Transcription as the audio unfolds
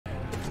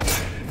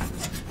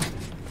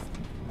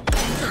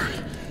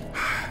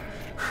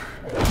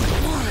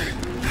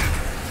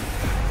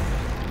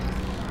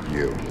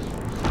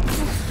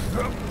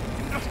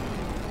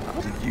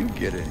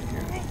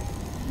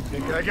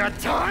I got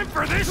time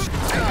for this?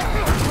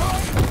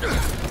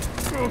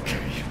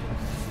 Okay.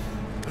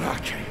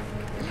 Okay.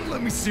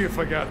 Let me see if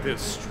I got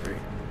this straight.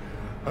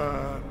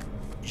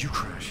 You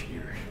crash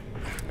here.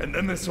 And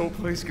then this whole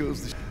place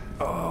goes to...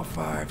 Oh,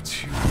 5,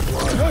 2,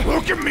 1.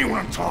 Look at me when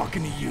I'm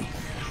talking to you.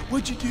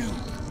 What'd you do?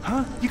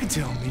 Huh? You can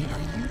tell me. Are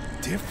you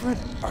different?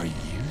 Are you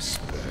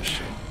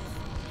special?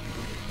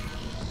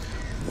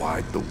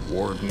 Why'd the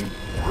warden...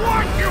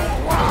 What you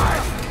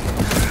want?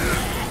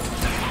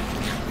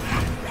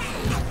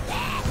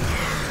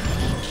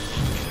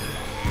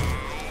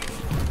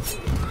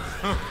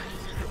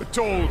 I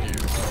told you.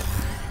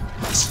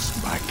 This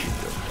is my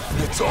kingdom.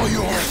 It's all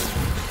yours.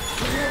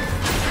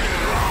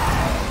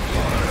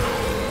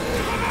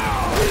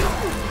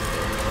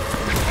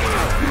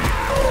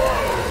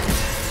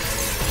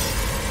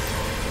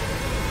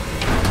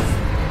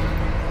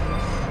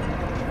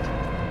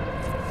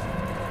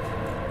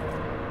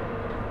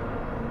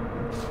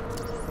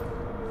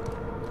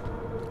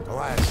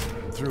 Alas,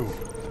 I'm through.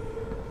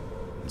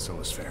 And so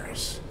was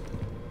Ferris.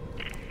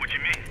 What do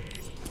you mean?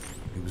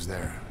 He was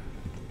there.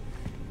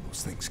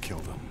 Those things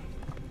killed him.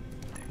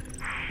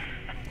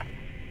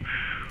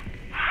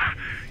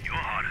 You're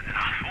harder than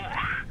I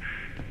thought.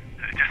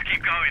 Just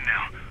keep going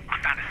now. I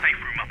found a safe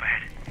room up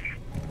ahead.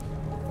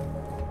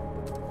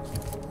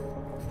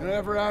 I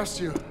never asked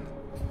you.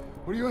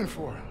 What are you in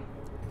for?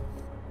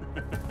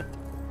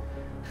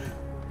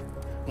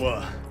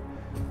 What?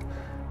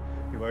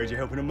 You worried you're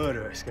helping a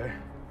murderer escape?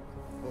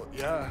 Well,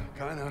 yeah,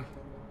 kinda.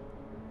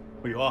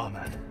 Well, you are,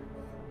 man.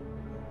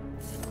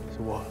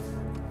 So what?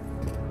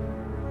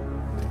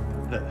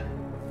 Look,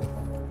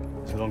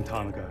 it's a long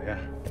time ago, yeah?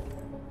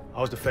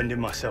 I was defending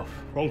myself.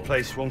 Wrong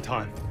place, wrong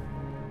time.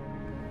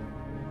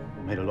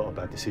 I made a lot of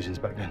bad decisions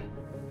back then.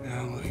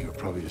 Yeah, well, you were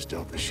probably just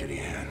dealt a shitty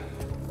hand.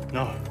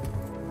 No.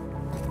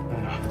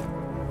 No.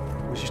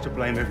 I was used to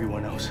blame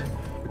everyone else.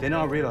 But then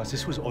I realized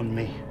this was on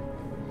me.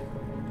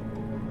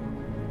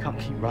 You can't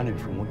keep running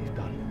from what you've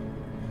done.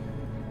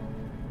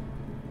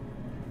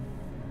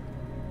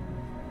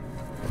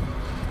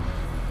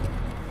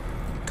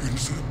 Couldn't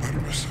say it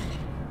better myself.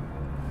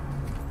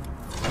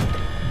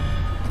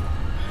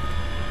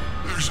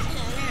 There's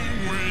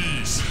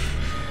always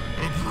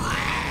a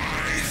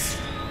prize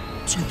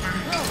to pay.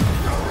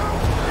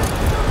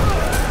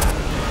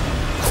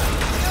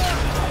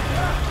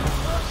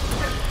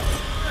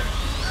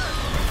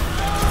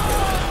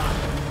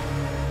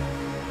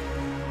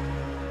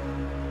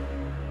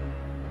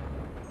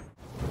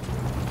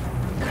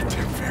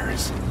 Goddamn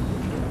Ferris.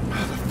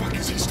 How the fuck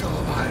is he still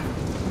alive?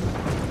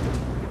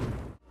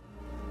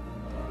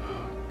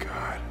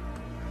 God.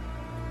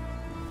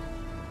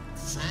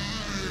 5,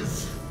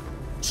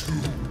 2,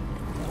 1.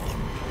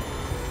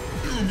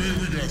 You and me,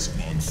 we got some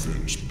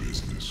unfinished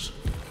business.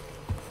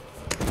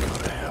 Go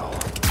to hell.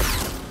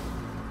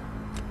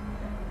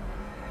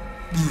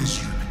 As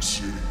you can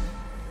see,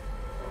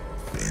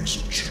 things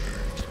have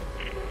changed.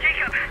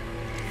 Jacob,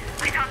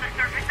 I found the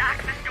surface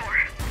access door.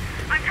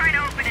 I'm trying to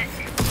open it.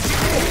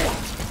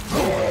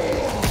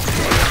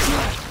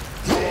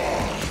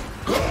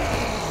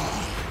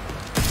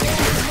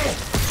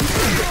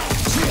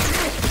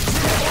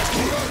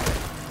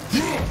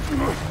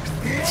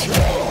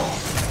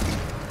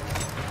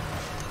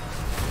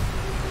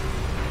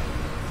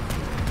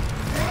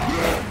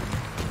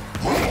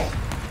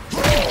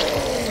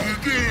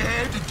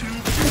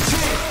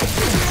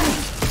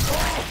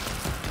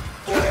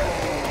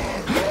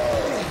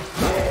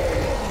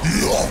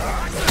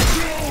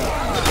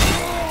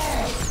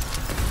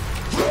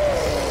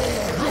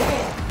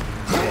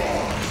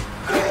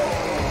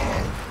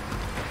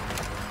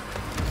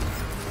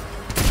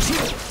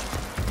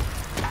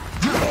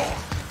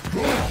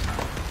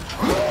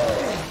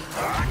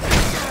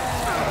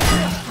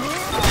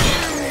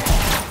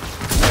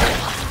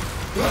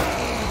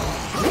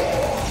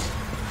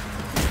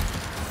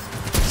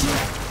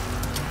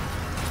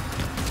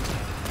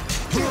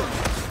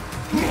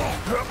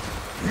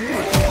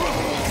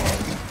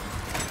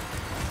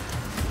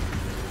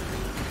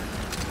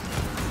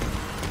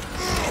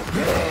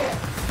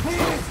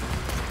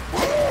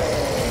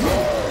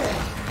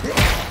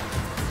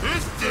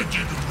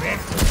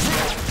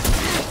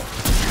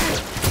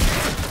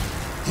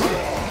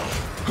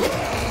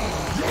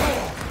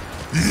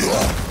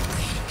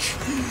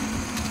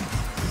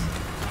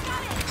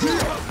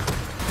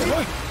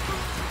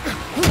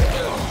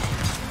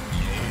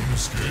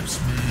 Escapes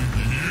me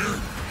here.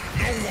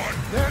 No one.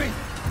 Daddy!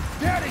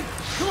 Daddy!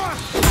 Come on!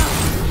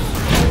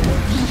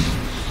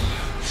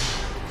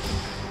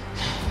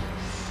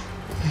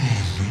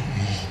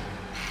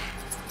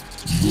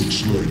 Looks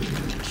like it.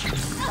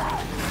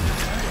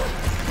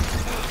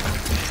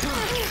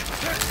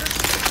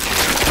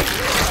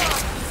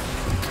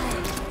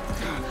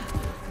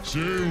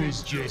 She was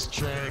just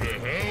trying to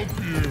help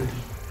you,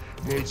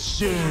 but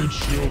soon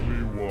she'll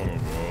be one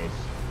of us.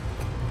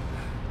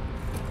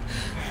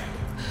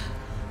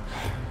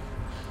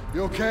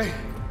 You okay?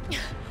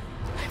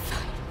 I'm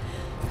fine.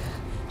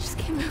 Just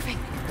keep moving.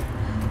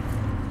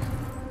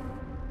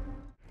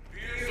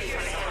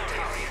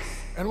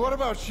 And what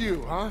about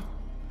you, huh?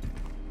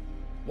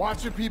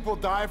 Watching people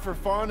die for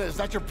fun? Is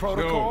that your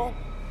protocol?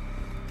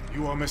 No.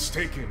 You are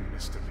mistaken,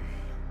 Mr. Lee.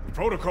 The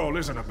protocol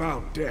isn't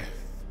about death.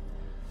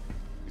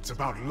 It's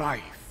about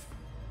life.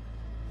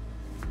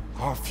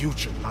 Our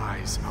future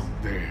lies out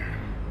there.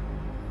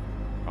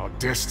 Our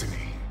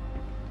destiny.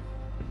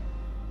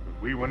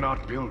 But we were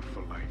not built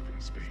for life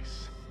in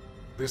space.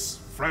 This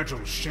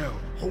fragile shell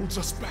holds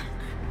us back.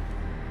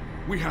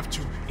 We have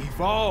to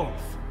evolve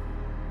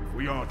if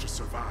we are to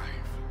survive.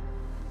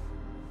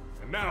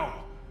 And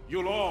now,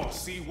 you'll all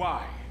see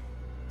why.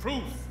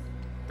 Proof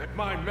that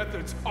my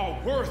methods are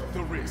worth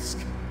the risk.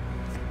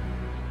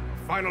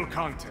 A final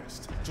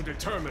contest to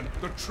determine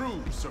the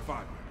true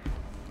survivor.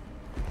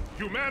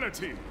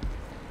 Humanity,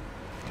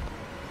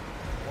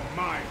 or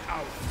my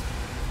hour.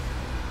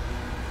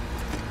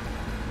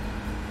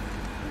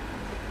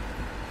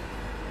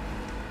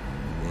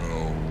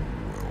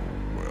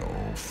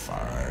 Well,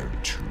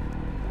 5, 2, 1.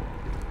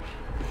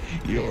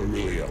 You're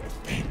really a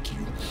thank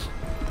you.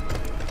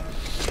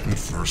 At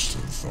first I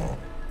thought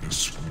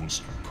this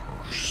was a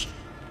curse,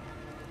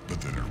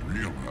 but then I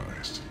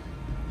realized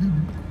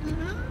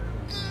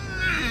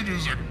it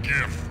is a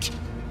gift.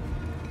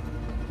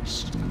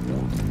 This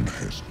warden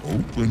has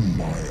opened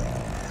my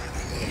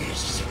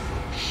eyes,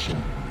 shown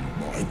me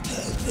my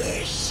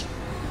purpose.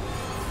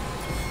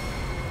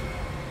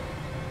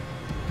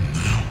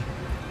 Now,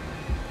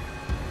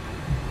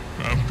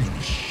 I'm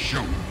gonna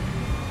show you.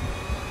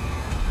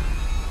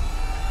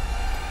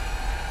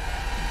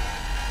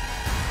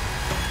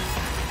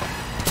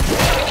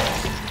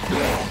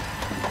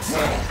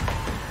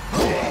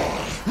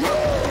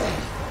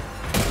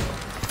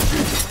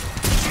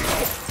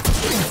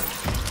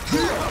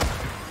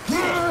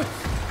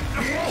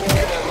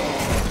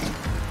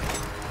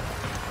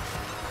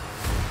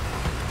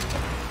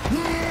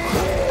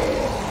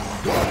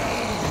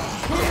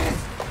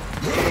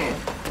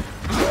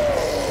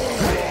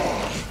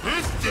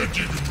 Think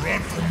you can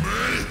run from me?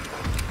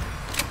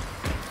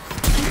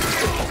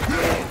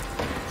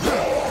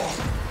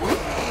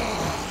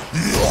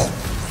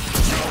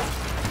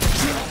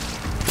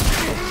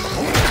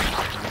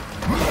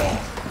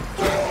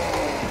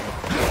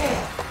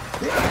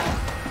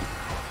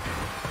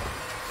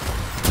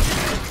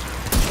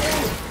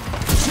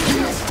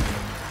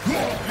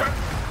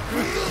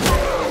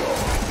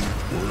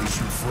 Where's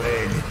your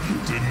friend?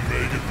 Didn't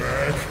make it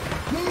back?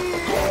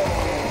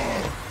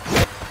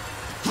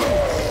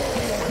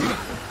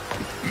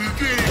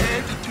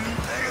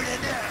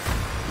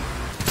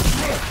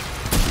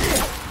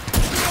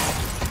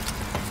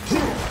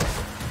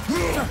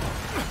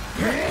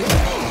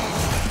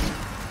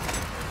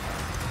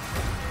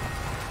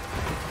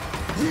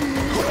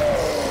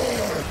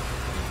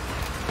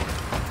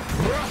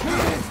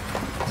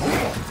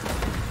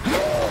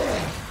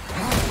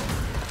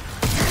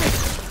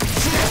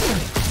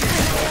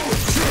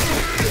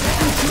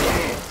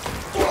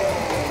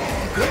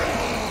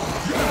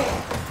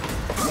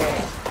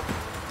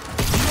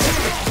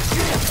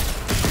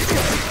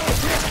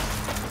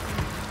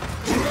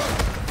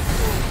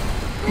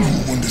 No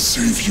one to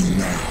save you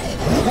now.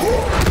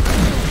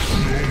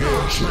 No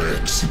more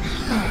tricks.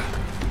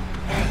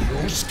 No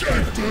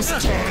escape this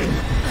time.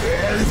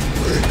 I've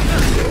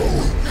beaten you.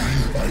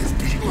 I've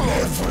beaten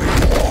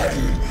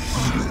everyone.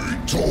 I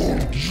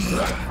told you.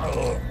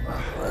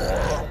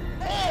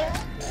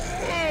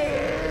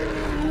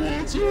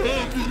 What's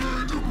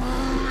happening to me?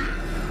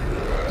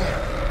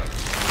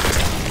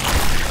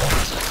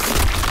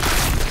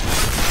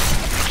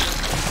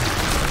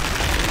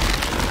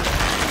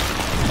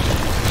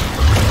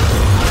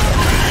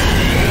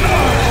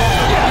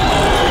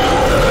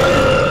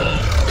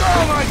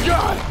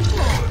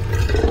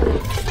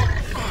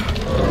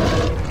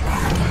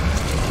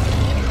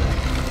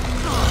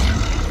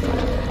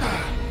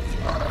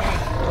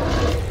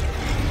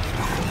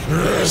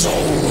 There's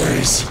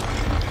always a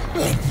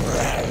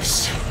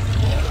price.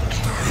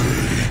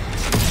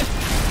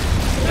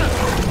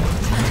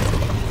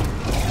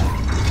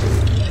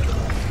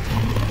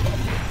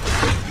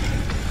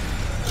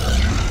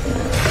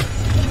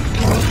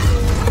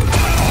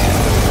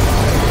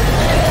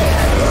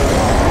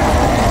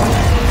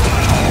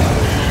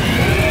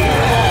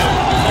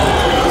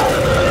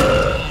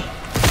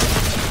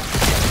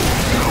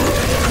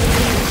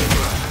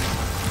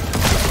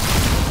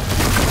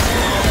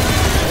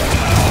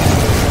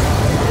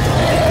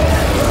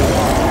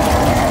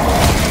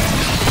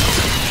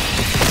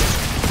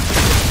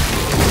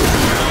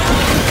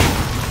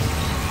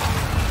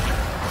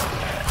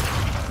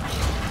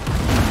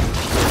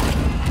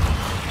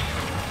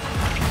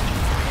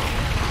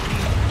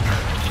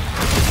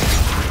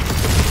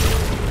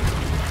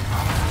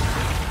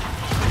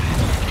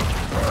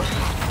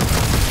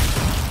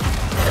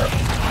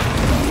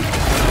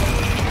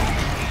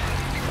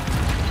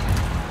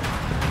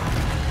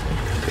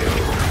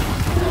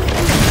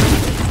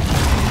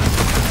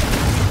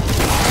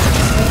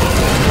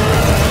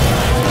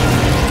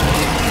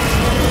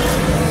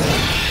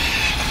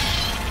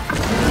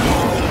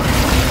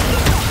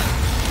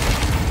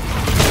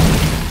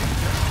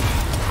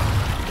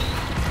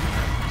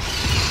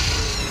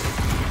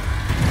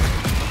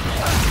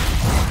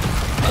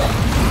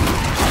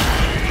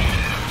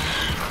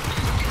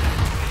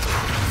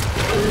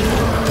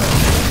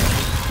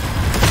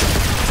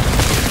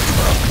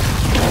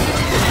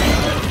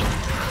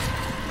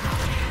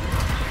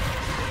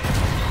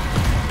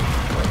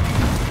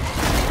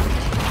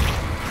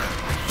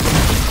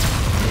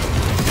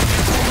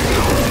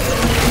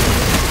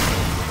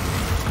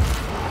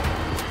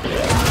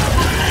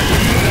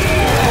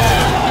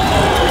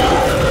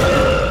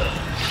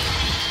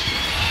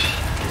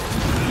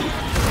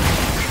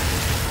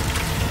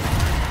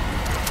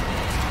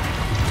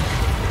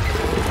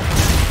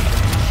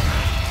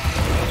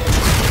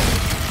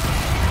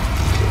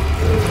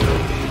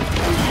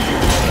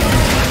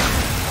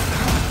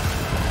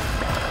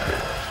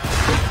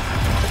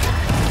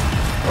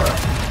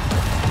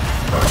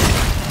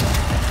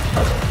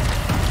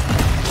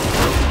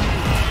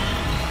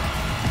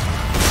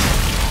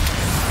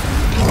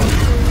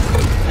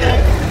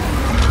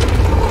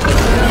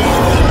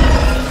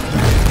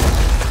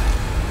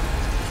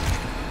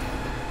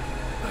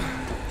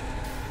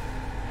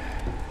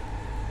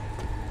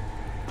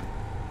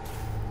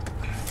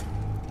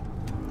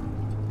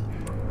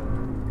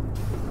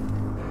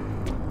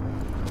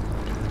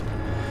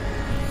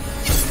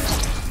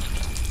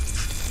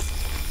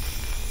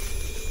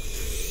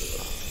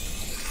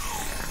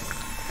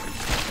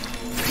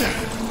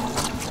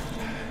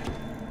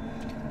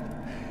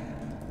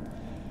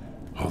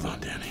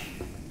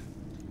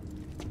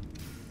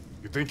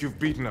 think you've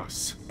beaten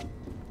us?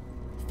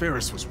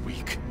 Ferris was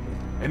weak,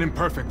 an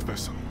imperfect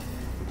vessel.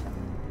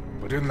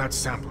 But in that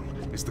sample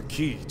is the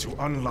key to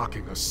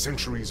unlocking a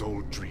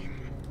centuries-old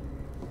dream.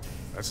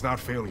 That's not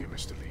failure,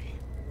 Mr. Lee.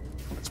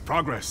 That's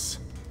progress.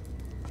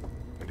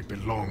 And it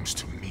belongs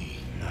to me.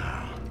 No,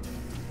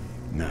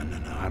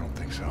 I don't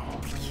think so.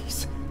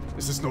 Please.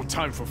 This is no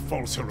time for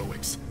false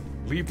heroics.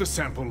 Leave the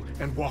sample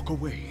and walk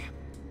away.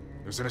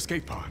 There's an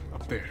escape pod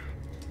up there.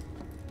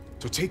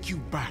 To take you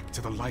back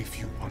to the life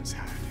you once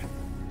had.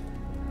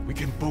 We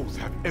can both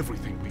have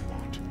everything we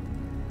want.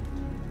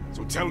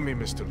 So tell me,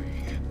 Mr.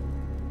 Lee,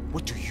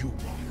 what do you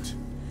want?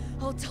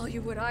 I'll tell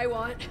you what I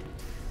want.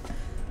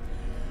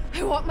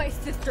 I want my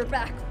sister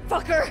back,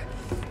 fucker!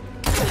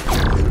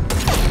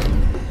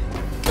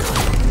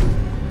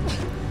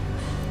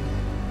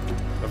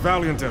 A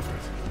valiant effort.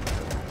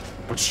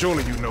 But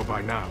surely you know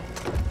by now,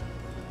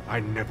 I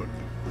never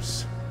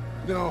lose.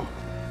 No.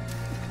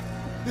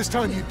 This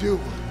time you do.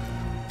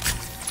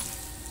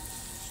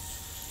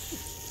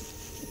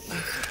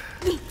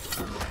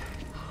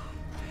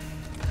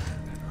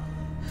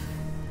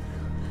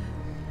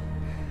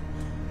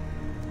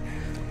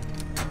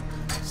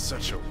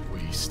 Such a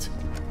waste.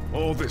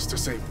 All this to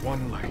save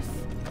one life.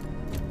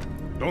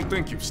 Don't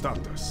think you've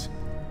stopped us.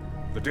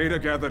 The data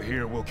gathered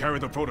here will carry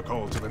the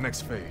protocol to the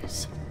next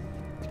phase.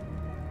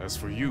 As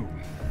for you...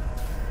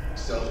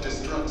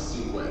 Self-destruct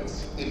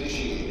sequence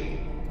initiated.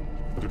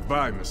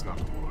 Goodbye, Miss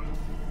Nakamura.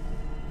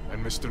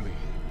 And Mr. Lee.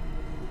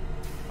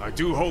 I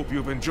do hope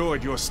you've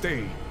enjoyed your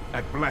stay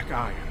at Black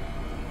Iron.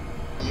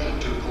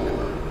 Reactor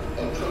core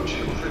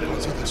approaching critical.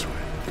 Let's go this way.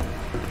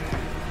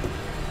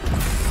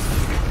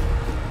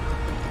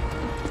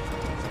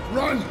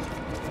 Run!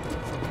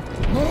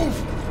 Move!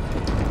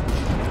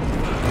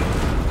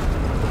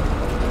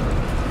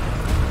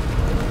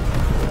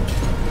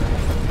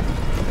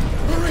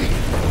 Hurry!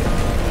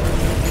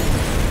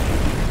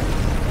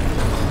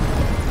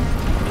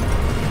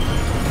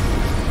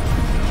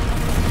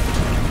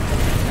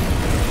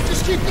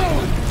 Just keep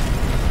going!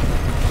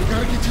 We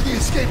gotta get to the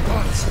escape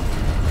pods.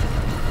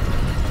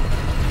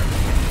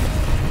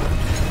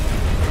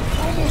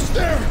 Almost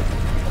there!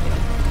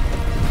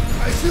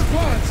 I see the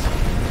pods!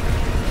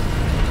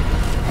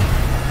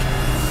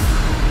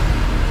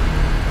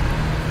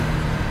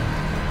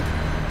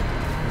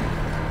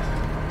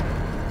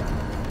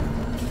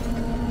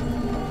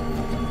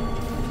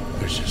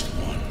 There's just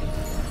one.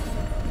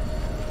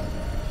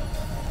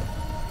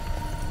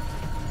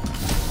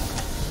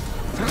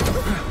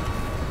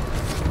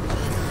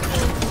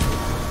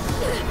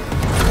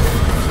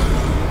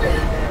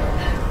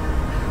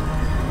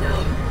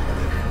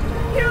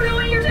 You don't know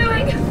what you're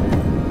doing!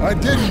 I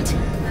didn't.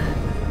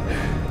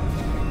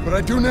 But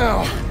I do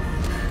now.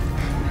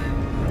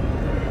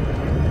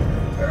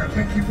 I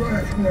can't keep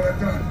running from what I've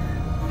done.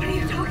 What are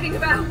you talking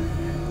about?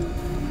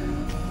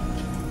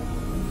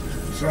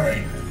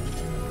 Sorry.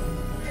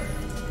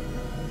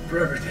 For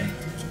everything.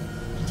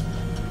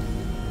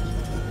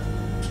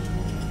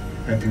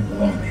 I do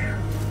belong here.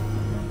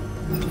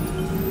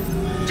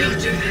 Don't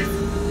do this!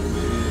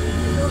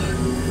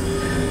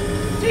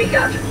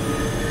 Jacob!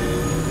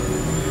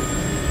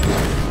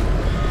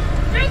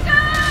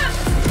 Jacob!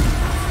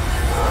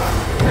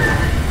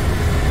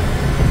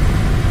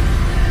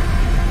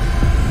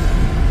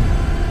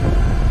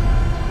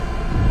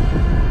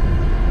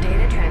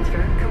 Data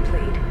transfer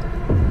complete.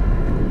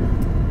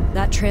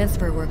 That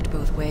transfer worked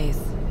both ways.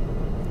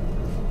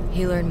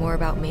 He learned more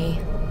about me,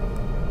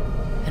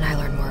 and I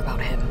learned more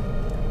about him.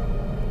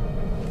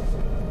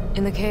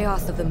 In the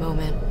chaos of the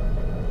moment,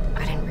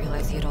 I didn't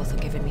realize he had also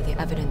given me the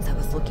evidence I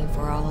was looking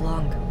for all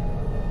along.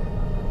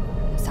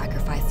 And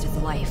sacrificed his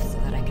life so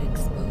that I could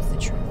expose the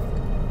truth.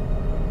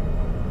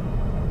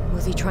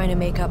 Was he trying to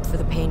make up for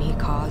the pain he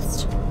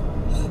caused?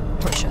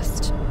 Or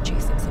just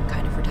chasing some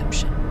kind of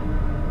redemption?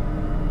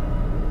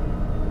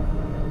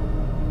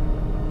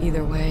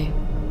 Either way,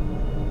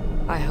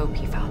 I hope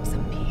he found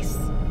some peace.